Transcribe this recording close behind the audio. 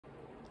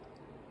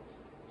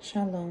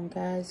Shalom,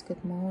 guys.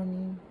 Good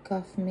morning.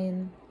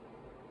 Kafmin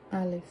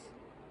Aleph.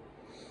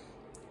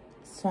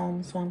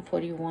 Psalms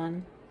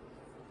 141.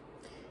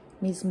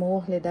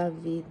 Mizmor le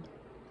David.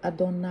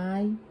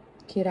 Adonai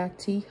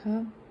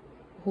kiratiha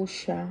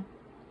husha.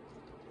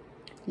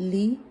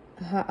 Li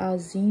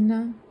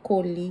haazina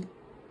koli.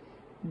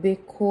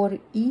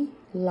 Bekor-i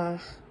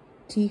lach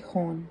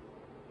tikon.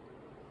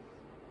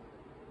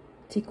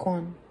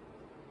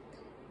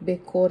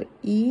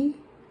 Bekor-i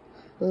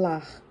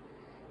lach.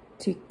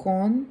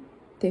 Tikon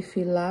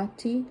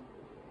tefilati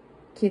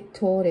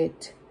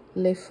ketoret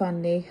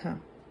lefaneha.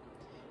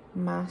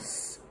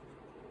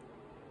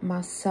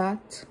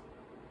 Masat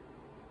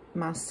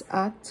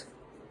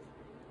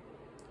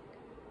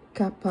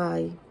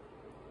kapai.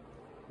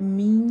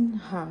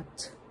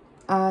 Minhat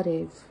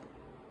arev.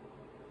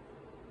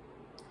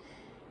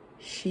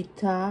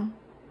 Shita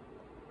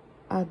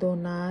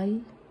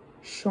Adonai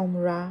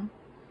shomra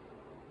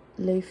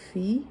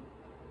lefi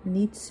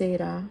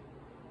nitzera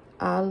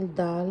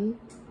al-dal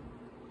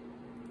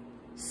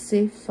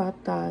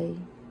sefatai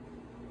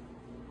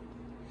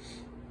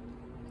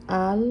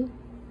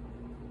al-tat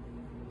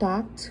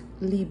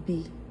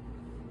libi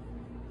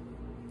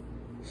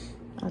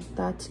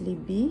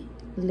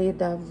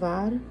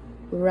ledavar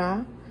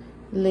ra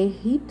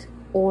lehit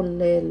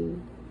olel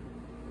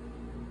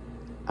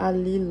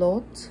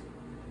alilot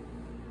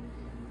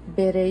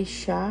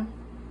bereisha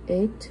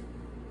et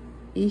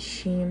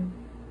ishim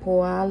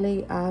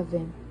poale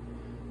aven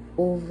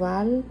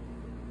oval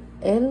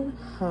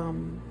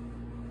Elham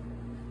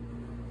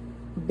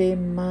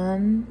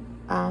Beman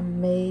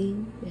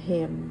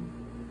Amehem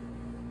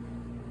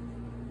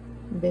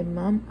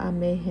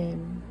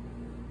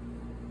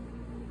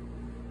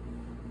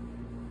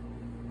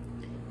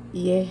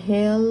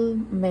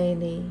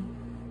Yehelmeni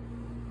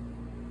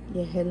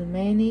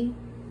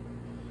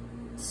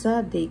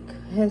Tzadik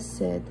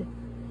Hesed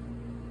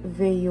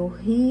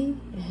Veyohi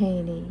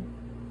Heni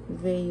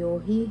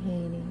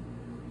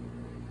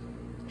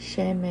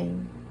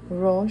Shemen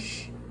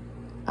Rosh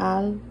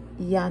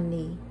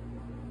al-Yani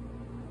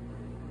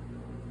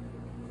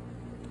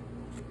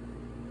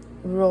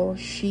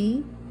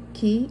Roshi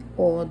ki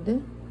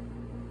od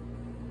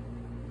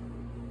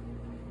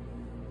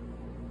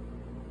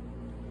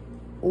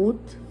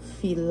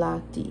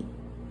Utfilati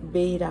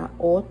Beira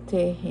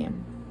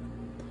otehem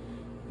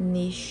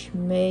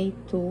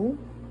Nishmeitu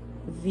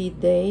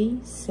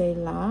Videi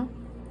Sela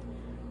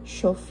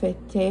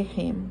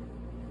Shofetehem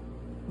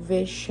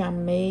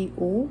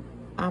Veshameu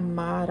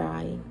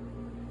Amarai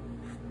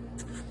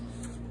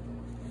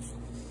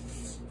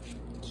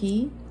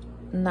Ki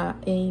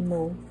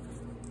naemo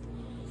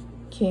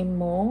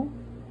Kemo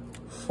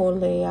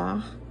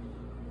folear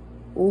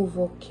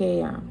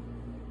uvokeia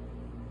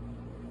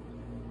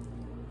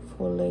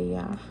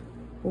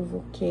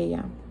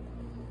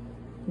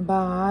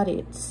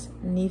Baaretz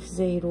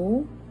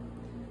nifzeru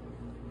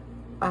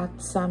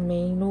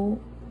atsamenu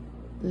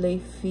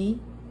lefi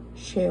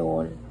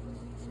sheol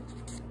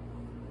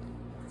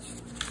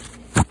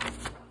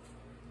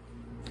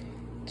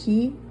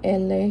Ki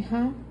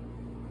eleha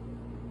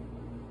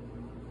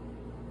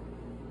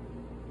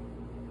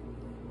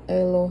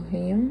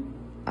Elohim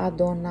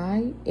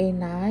Adonai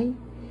enai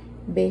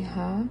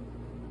beha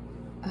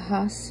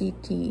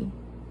hasiti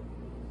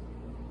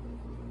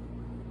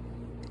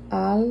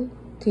al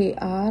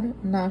tear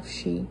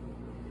nafshi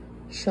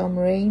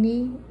shomreini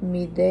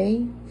midei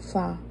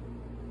fa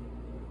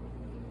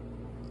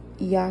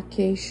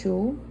yakeshu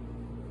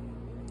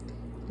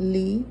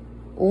li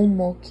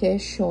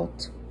umokeshot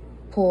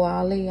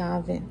poale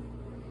aven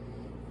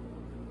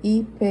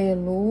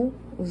ipelu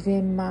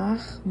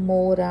vemach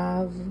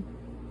morav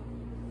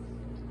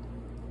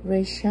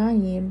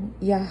Reshaim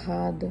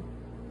Yahad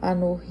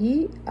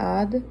Anohi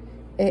Ad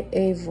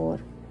Evor.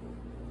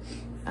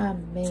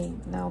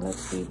 Amen. Now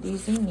let's read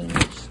these in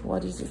English.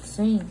 What is it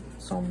saying?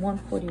 Psalm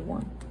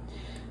 141.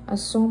 A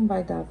psalm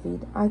by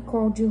David. I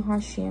called you,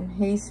 HaShem,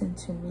 hasten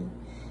to me.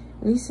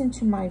 Listen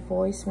to my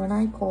voice when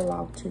I call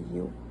out to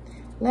you.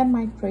 Let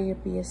my prayer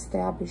be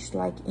established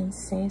like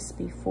incense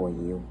before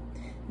you,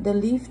 the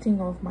lifting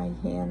of my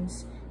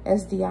hands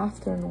as the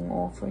afternoon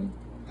offering.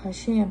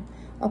 HaShem,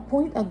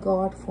 appoint a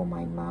guard for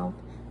my mouth.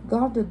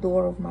 Guard the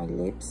door of my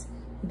lips.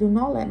 Do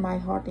not let my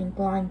heart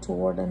incline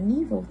toward an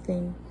evil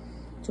thing,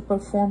 to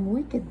perform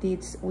wicked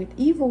deeds with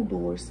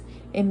evildoers,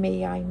 and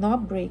may I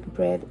not break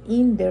bread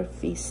in their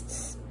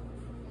feasts.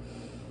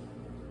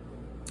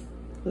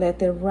 Let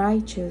the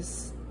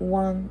righteous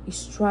one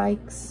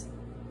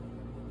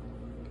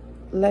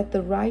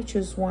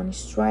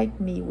strike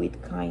me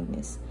with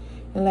kindness,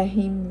 and let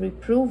him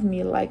reprove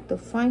me like the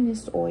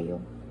finest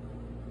oil.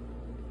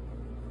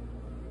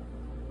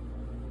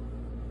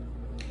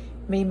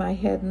 May my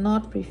head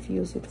not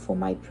refuse it, for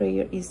my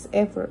prayer is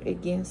ever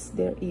against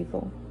their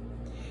evil.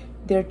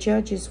 Their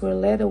judges were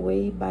led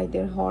away by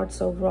their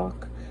hearts of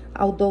rock,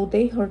 although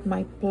they heard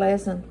my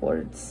pleasant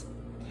words.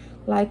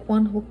 Like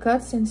one who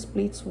cuts and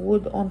splits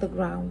wood on the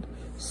ground,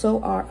 so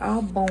are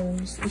our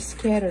bones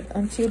scattered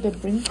until the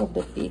brink of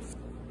the pit.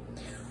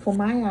 For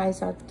my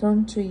eyes are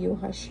turned to you,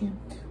 HaShem.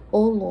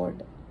 O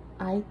Lord,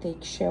 I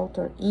take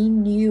shelter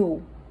in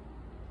you.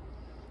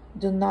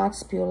 Do not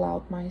spill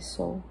out my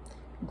soul.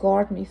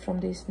 Guard me from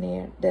the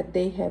snare that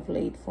they have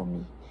laid for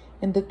me,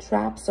 and the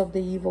traps of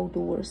the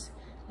evildoers.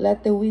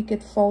 Let the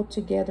wicked fall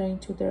together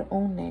into their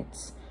own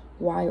nets,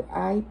 while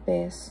I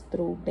pass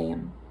through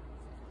them.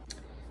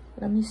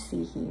 Let me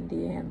see here in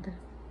the end.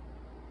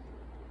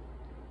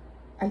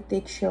 I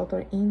take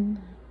shelter in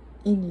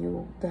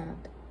you,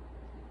 God.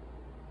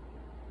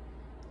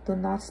 Do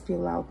not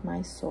spill out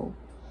my soul.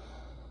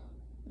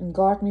 And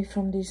guard me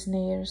from the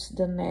snares,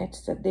 the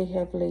nets that they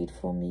have laid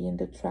for me, and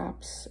the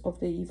traps of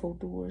the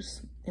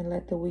evildoers. And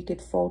let the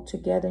wicked fall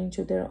together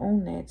into their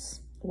own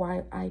nets,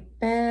 while I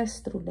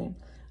pass through them.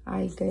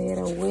 I get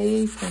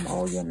away from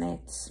all your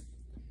nets,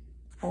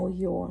 all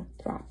your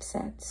trap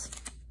sets.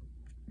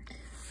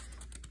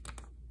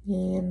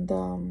 And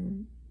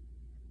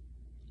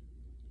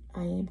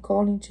I am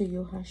calling to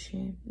you,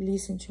 HaShem.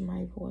 Listen to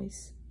my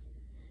voice.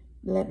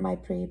 Let my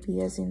prayer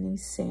be as an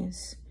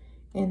incense,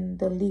 and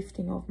the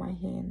lifting of my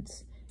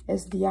hands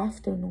as the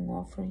afternoon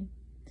offering.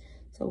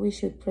 So we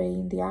should pray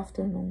in the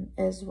afternoon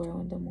as well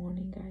in the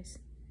morning, guys.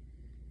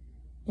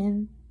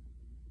 And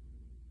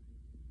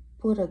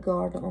put a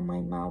guard on my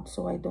mouth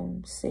so I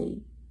don't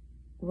say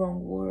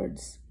wrong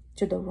words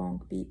to the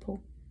wrong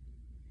people.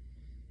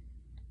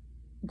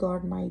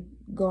 Guard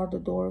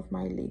the door of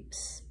my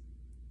lips.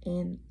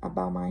 And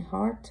about my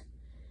heart,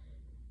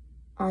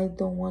 I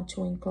don't want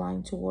to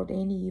incline toward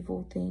any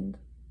evil thing.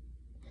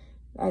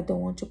 I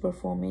don't want to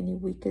perform any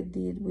wicked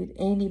deed with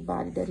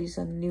anybody that is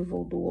an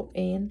evildoer,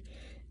 and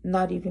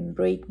not even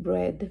break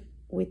bread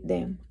with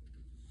them.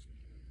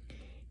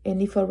 And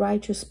if a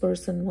righteous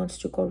person wants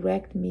to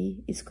correct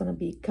me, it's going to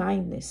be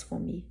kindness for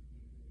me.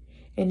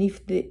 And if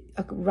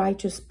a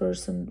righteous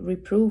person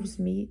reproves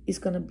me, it's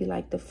going to be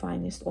like the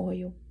finest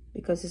oil,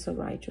 because it's a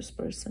righteous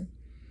person.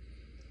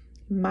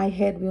 My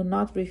head will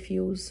not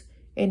refuse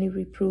any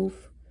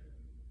reproof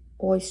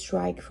or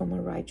strike from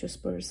a righteous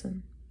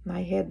person.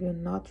 My head will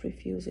not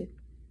refuse it,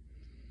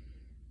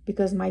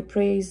 because my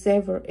prayer is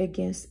ever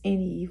against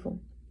any evil.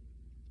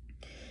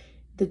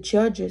 The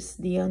judges,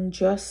 the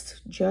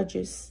unjust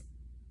judges,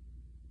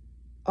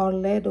 are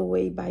led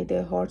away by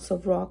their hearts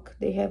of rock.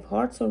 They have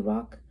hearts of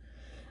rock,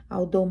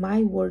 although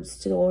my words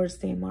towards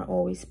them are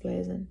always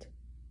pleasant.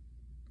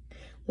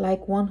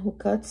 Like one who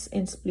cuts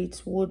and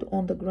splits wood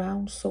on the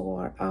ground, so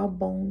are our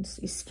bones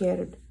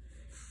scattered.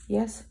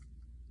 Yes,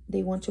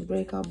 they want to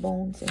break our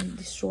bones and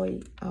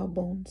destroy our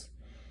bones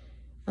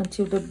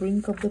until the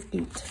brink of the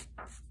pit.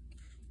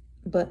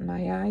 But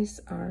my eyes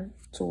are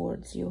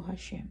towards you,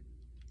 HaShem.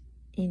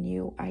 In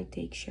you I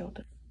take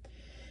shelter.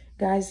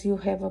 Guys, you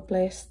have a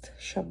blessed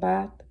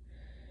Shabbat.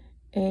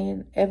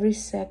 And every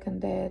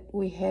second that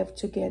we have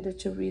together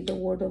to read the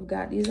Word of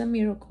God is a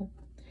miracle.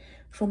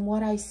 From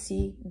what I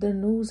see, the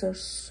news are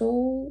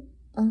so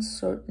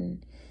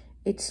uncertain.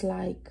 It's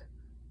like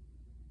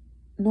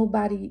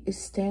nobody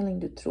is telling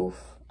the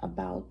truth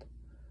about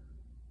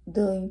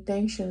the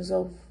intentions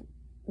of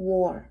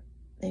war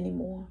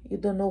anymore. You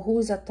don't know who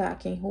is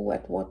attacking who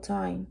at what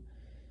time.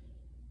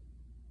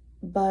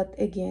 But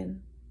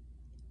again,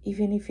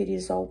 even if it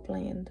is all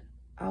planned,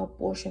 our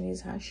portion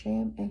is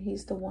HaShem, and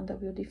He's the one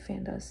that will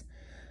defend us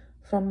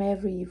from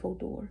every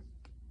evildoer,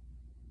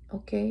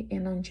 okay,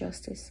 and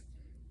injustice.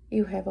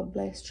 You have a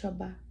blessed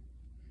Shabbat.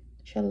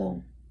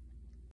 Shalom.